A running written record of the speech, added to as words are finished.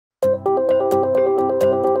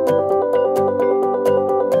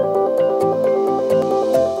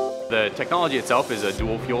technology itself is a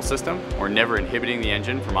dual fuel system. We're never inhibiting the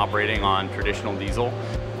engine from operating on traditional diesel.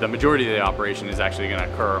 The majority of the operation is actually going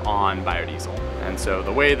to occur on biodiesel. And so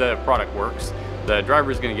the way the product works, the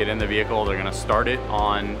driver is going to get in the vehicle, they're going to start it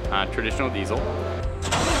on traditional diesel.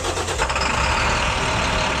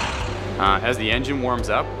 As the engine warms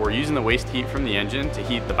up, we're using the waste heat from the engine to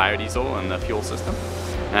heat the biodiesel and the fuel system.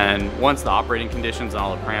 And once the operating conditions and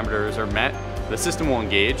all the parameters are met, the system will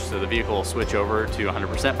engage, so the vehicle will switch over to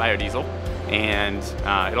 100% biodiesel, and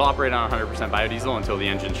it'll operate on 100% biodiesel until the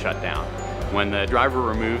engine's shut down. When the driver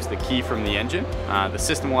removes the key from the engine, the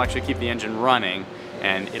system will actually keep the engine running,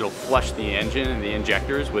 and it'll flush the engine and the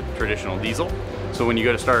injectors with traditional diesel. So when you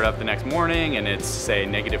go to start it up the next morning and it's, say,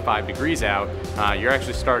 -5 degrees out, you're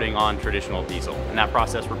actually starting on traditional diesel. And that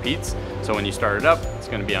process repeats. So when you start it up, it's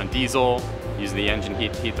going to be on diesel, use the engine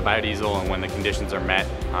heat to heat the biodiesel, and when the conditions are met,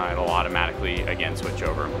 it'll automatically, again, switch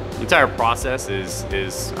over. The entire process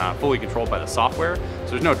is fully controlled by the software,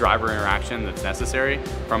 so there's no driver interaction that's necessary.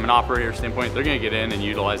 From an operator standpoint, they're going to get in and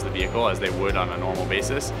utilize the vehicle as they would on a normal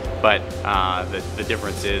basis, but the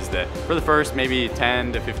difference is that for the first maybe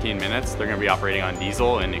 10 to 15 minutes, they're going to be operating on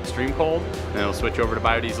diesel in extreme cold, and then it'll switch over to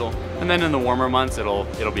biodiesel, and then in the warmer months, it'll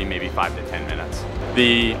be maybe 5 to 10 minutes.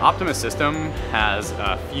 The Optimus system has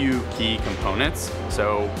a few key components.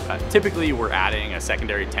 So typically we're adding a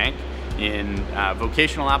secondary tank. In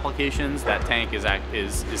vocational applications, that tank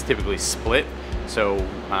is typically split. So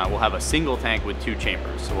we'll have a single tank with 2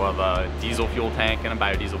 chambers. So we'll have a diesel fuel tank and a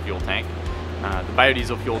biodiesel fuel tank. The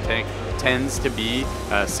biodiesel fuel tank tends to be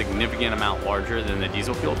a significant amount larger than the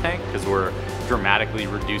diesel fuel tank because we're dramatically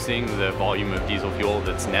reducing the volume of diesel fuel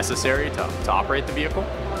that's necessary to operate the vehicle.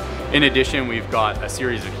 In addition, we've got a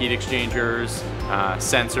series of heat exchangers,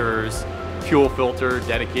 sensors, fuel filter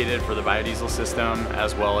dedicated for the biodiesel system,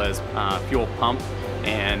 as well as fuel pump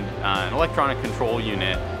and an electronic control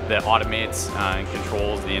unit that automates and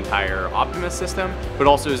controls the entire Optimus system, but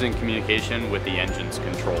also is in communication with the engine's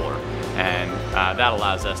controller. And that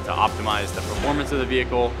allows us to optimize the performance of the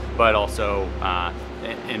vehicle, but also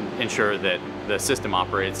ensure that the system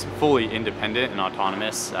operates fully independent and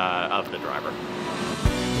autonomous of the driver.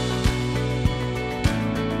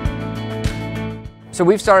 So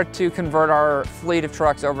we've started to convert our fleet of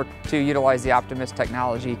trucks over to utilize the Optimus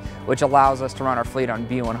technology, which allows us to run our fleet on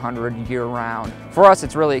B100 year-round. For us,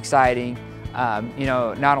 it's really exciting,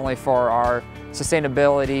 not only for our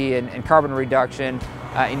sustainability and carbon reduction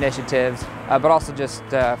initiatives, but also just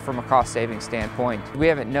from a cost-saving standpoint. We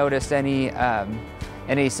haven't noticed any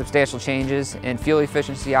substantial changes in fuel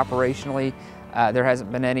efficiency operationally. There hasn't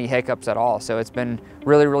been any hiccups at all, so it's been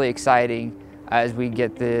really, really exciting as we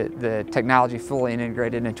get the technology fully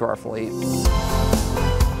integrated into our fleet.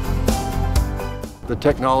 The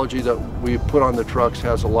technology that we put on the trucks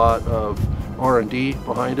has a lot of R&D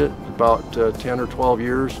behind it, about 10 or 12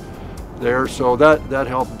 years there, so that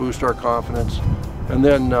helped boost our confidence. And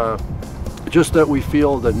then just that we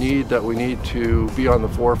feel the need that we need to be on the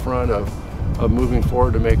forefront of moving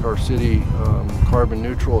forward to make our city carbon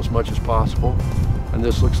neutral as much as possible. And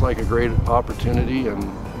this looks like a great opportunity,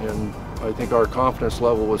 and I think our confidence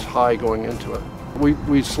level was high going into it.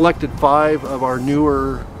 We selected 5 of our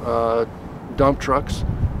newer dump trucks.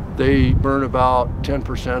 They burn about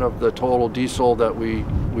 10% of the total diesel that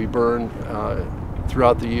we burn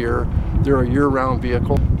throughout the year. They're a year-round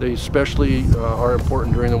vehicle. They especially are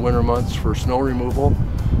important during the winter months for snow removal,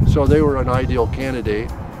 so they were an ideal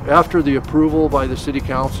candidate. After the approval by the City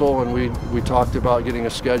Council, and we talked about getting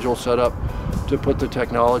a schedule set up to put the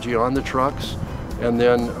technology on the trucks, and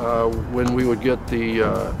then when we would get the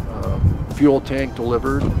fuel tank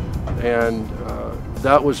delivered, and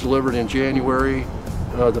that was delivered in January,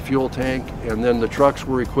 the fuel tank, and then the trucks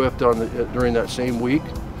were equipped during that same week.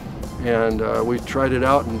 And we tried it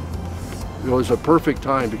out, and it was a perfect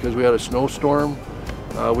time because we had a snowstorm.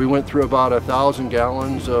 We went through about 1,000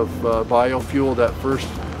 gallons of biofuel that first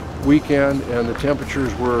weekend, and the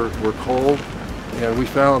temperatures were cold, and we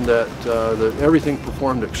found that everything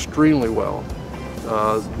performed extremely well.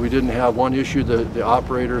 We didn't have one issue. The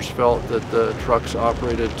operators felt that the trucks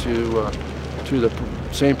operated to the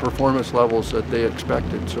same performance levels that they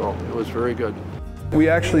expected, so it was very good. We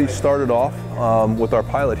actually started off with our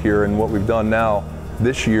pilot here, and what we've done now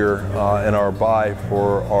this year in our buy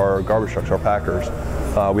for our garbage trucks, our packers.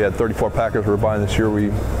 We had 34 packers we were buying this year.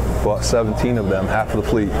 We bought 17 of them. Half of the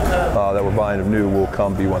fleet that we're buying of new will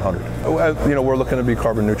come B100. We're looking to be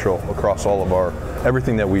carbon neutral across all of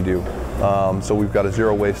everything that we do. So we've got a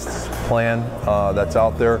zero waste plan that's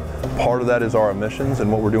out there. Part of that is our emissions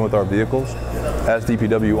and what we're doing with our vehicles. As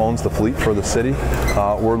DPW owns the fleet for the city,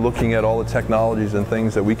 we're looking at all the technologies and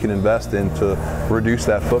things that we can invest in to reduce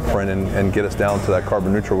that footprint and get us down to that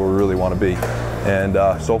carbon neutral where we really want to be. And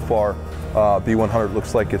so far, B100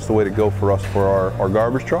 looks like it's the way to go for us for our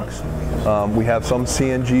garbage trucks. We have some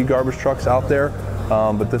CNG garbage trucks out there,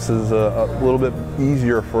 but this is a little bit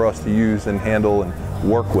easier for us to use and handle and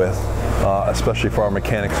work with, especially for our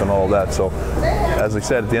mechanics and all of that. So, as I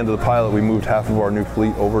said, at the end of the pilot, we moved half of our new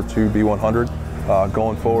fleet over to B100.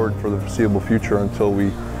 Going forward for the foreseeable future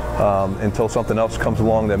until something else comes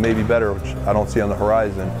along that may be better, which I don't see on the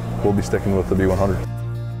horizon, we'll be sticking with the B100.